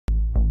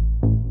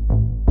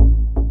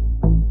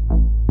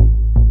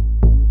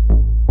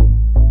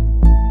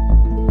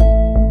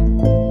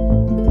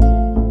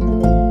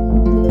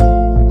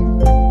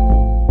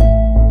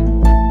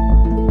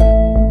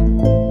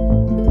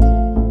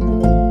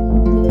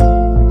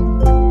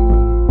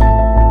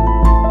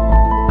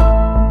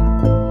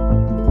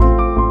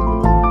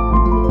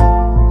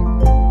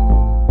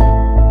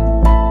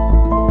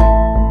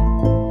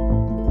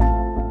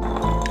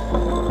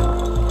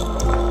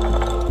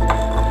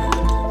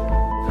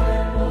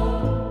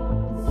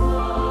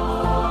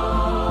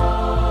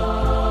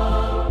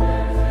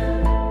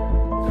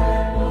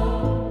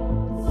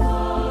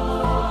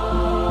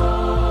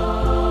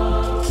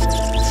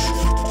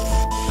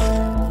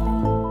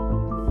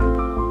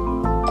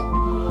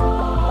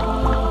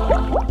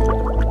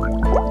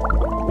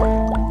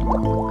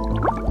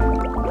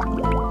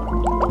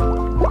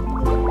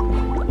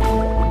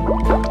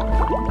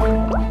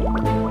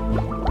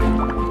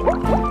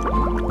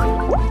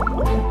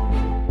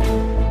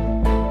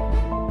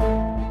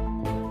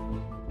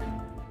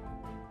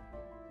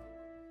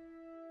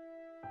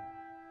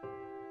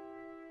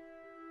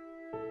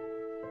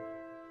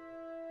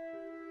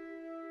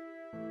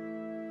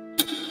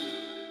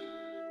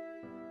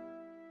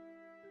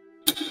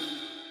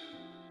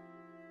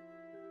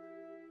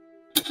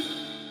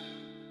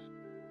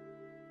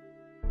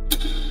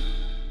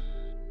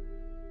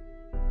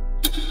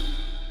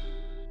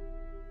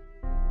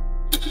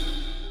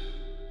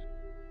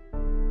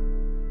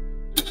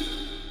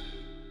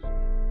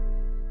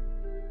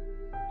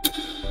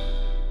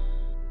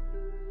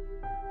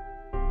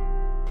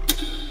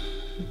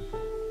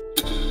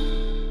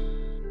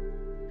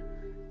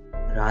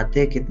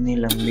बातें कितनी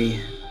लंबी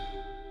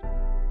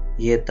हैं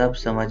ये तब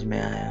समझ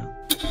में आया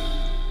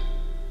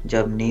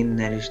जब नींद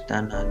ने रिश्ता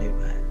ना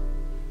निभाया।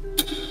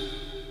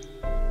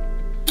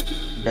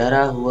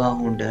 डरा हुआ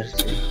हूँ डर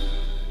से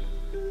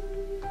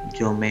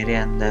जो मेरे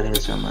अंदर है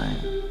समाया।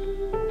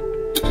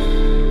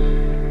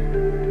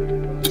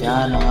 जा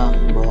रहा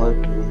हूँ बहुत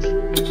दूर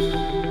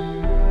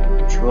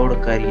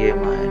छोड़कर ये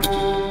माया,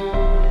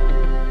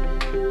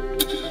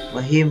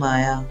 वही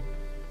माया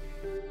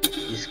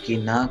जिसकी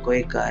ना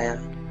कोई काया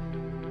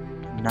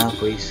ना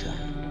कोई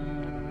साया।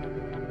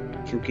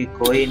 क्योंकि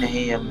कोई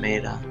नहीं अब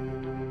मेरा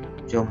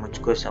जो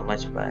मुझको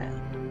समझ पाया।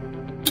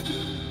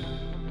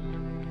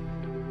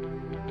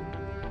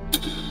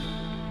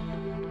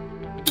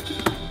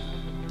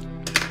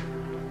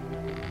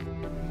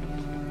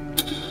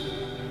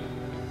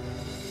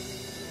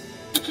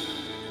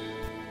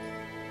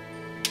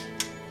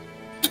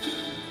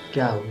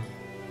 क्या हुआ?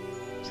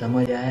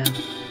 समझ आया?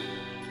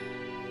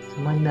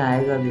 समझ में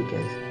आएगा भी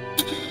कैसे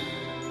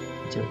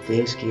जब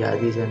देश की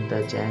आधी जनता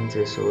चैन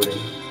से सो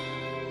रही।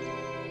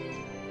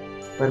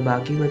 पर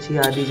बाकी बची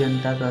आधी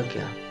जनता का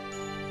क्या,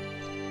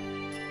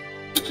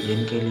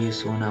 जिनके लिए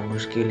सोना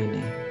मुश्किल ही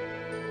नहीं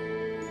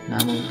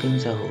नामुमकिन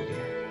सा हो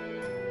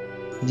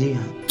गया। जी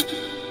हाँ,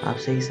 आप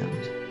सही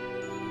समझे।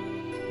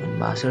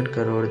 62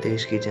 करोड़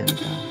देश की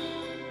जनता,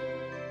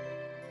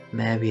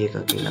 मैं भी एक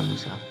अकेला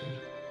मुसाफिर।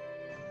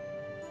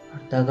 और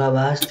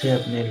दगाबाज थे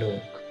अपने लोग,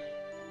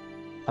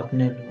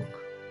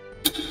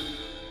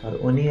 और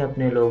उन्हीं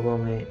अपने लोगों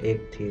में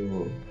एक थी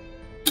वो।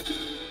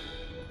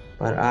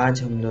 पर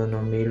आज हम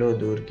दोनों मीलों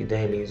दूर की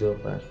दहलीजों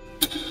पर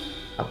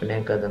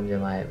अपने कदम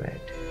जमाए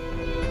बैठे।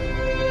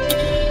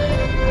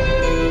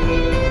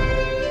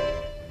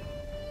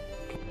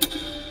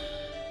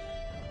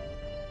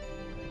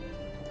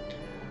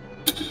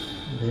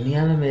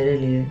 दुनिया में मेरे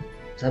लिए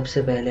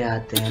सबसे पहले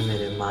आते हैं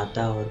मेरे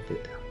माता और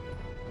पिता।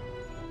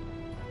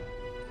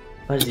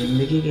 पर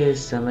जिंदगी के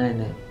इस समय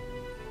ने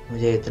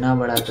मुझे इतना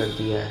बड़ा कर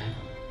दिया है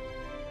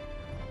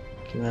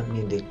कि मैं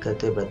अपनी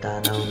दिक्कतें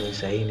बताना उन्हें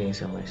सही नहीं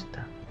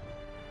समझता।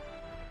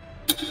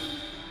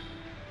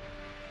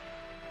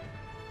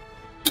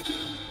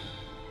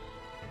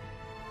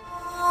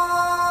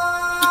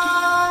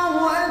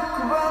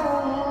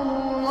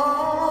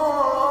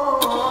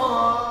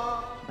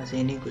 बस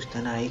इन्हीं कुछ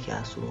तन्हाई के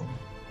आंसुओं में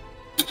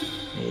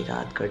मेरी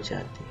रात कट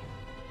जाती है।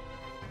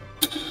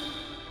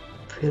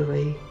 फिर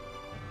वही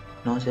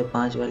 9 से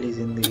 5 वाली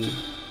जिंदगी।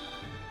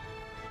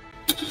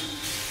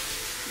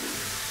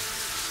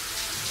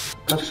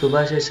 कब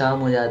सुबह से शाम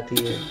हो जाती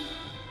है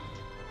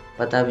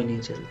पता भी नहीं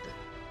चलता।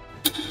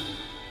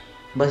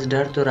 बस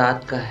डर तो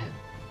रात का है।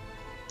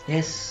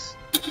 Yes,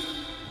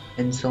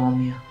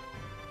 insomnia.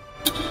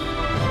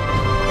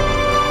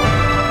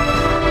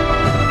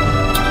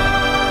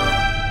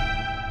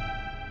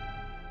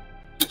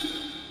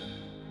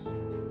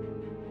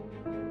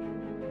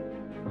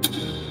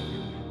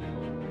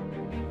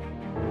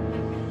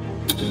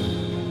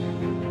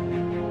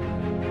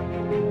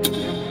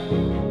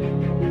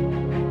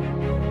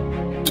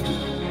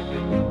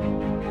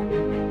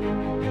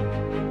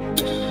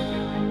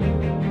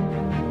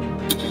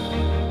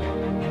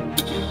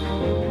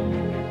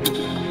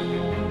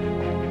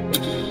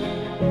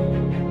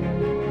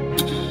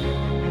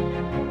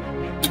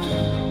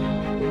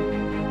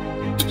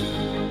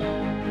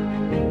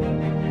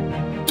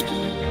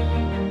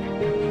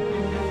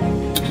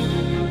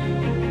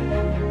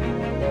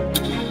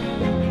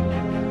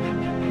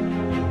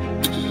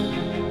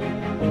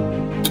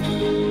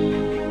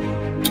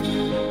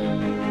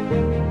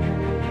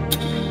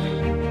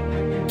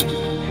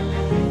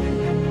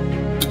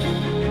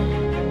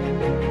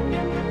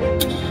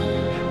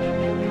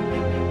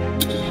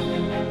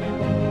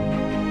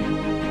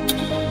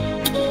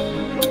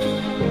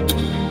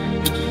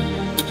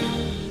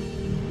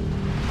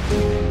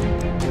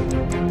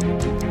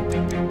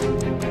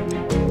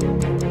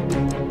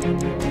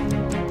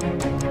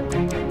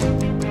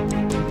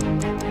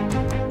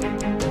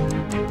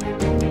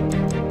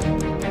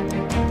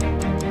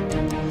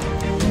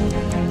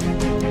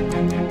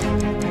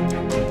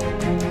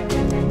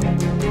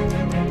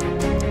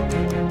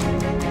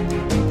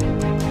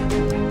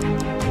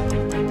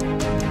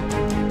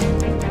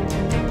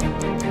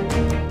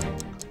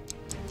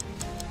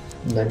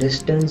 The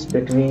distance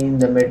between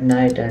the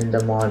midnight and the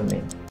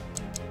morning.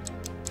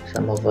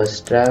 Some of us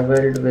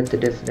traveled with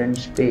different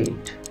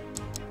speed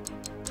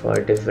for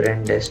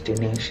different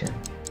destination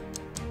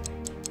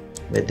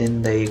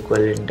within the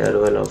equal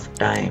interval of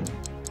time.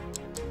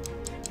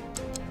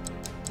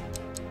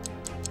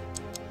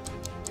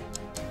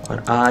 और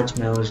आज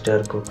मैं उस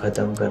डर को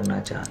खत्म करना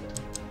चाहता हूँ।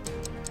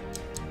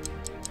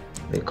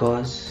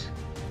 Because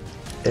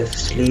if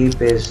sleep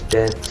is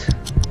death,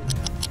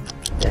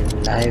 then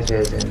life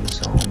is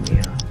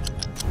insomnia.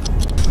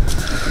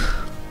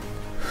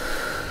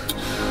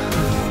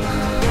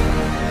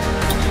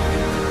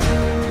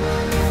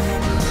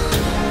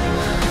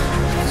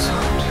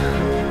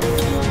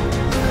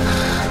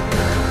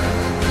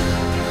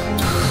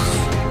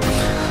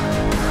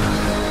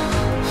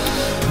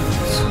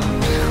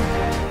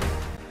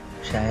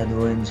 शायद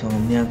वो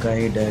इंसोम्निया का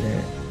ही डर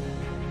है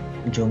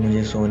जो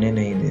मुझे सोने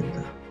नहीं देता।